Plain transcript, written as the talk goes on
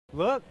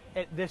Look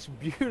at this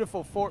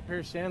beautiful Fort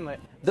Pierce Inlet.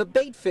 The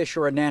bait fish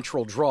are a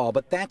natural draw,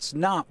 but that's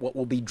not what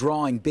will be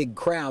drawing big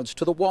crowds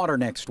to the water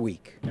next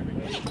week.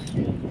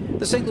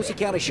 The St. Lucie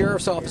County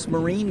Sheriff's Office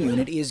Marine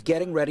Unit is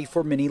getting ready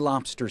for mini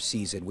lobster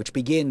season, which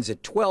begins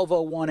at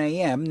 12:01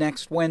 a.m.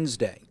 next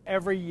Wednesday.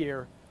 Every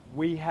year,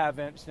 we have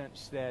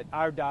incidents that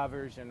our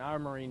divers and our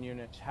Marine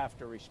units have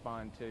to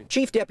respond to.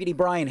 Chief Deputy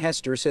Brian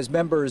Hester says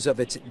members of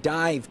its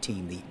dive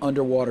team, the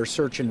Underwater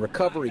Search and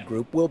Recovery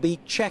Group, will be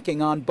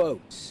checking on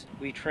boats.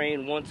 We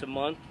train once a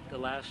month, the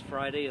last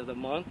Friday of the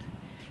month.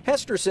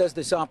 Hester says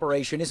this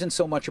operation isn't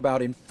so much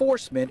about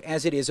enforcement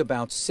as it is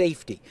about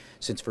safety,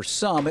 since for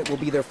some it will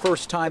be their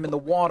first time in the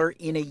water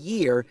in a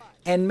year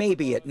and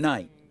maybe at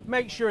night.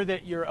 Make sure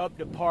that you're up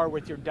to par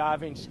with your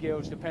diving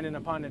skills depending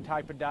upon the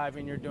type of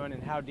diving you're doing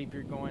and how deep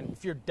you're going.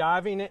 If you're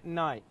diving at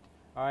night,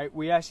 all right,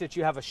 we ask that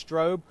you have a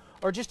strobe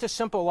or just a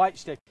simple light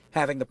stick.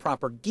 Having the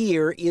proper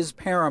gear is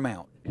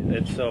paramount.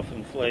 It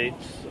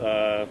self-inflates.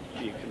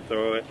 You can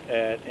throw it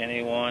at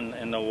anyone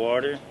in the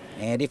water.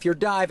 And if you're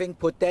diving,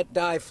 put that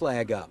dive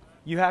flag up.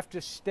 You have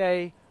to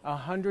stay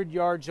 100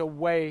 yards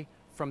away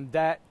from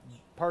that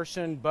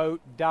person,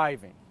 boat,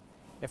 diving.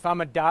 If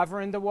I'm a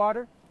diver in the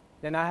water,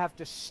 then I have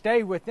to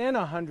stay within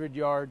 100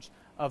 yards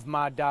of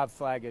my dive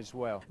flag as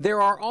well.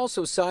 There are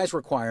also size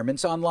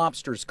requirements on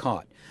lobsters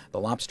caught. The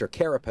lobster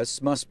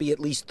carapace must be at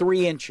least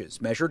 3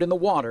 inches measured in the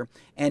water,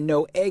 and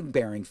no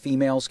egg-bearing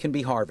females can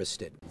be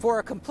harvested. For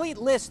a complete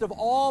list of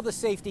all the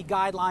safety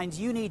guidelines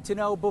you need to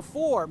know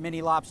before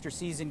mini lobster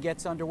season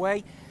gets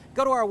underway,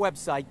 go to our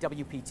website,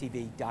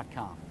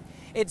 WPTV.com.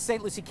 In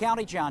St. Lucie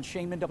County, John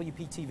Shainman,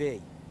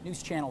 WPTV,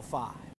 News Channel 5.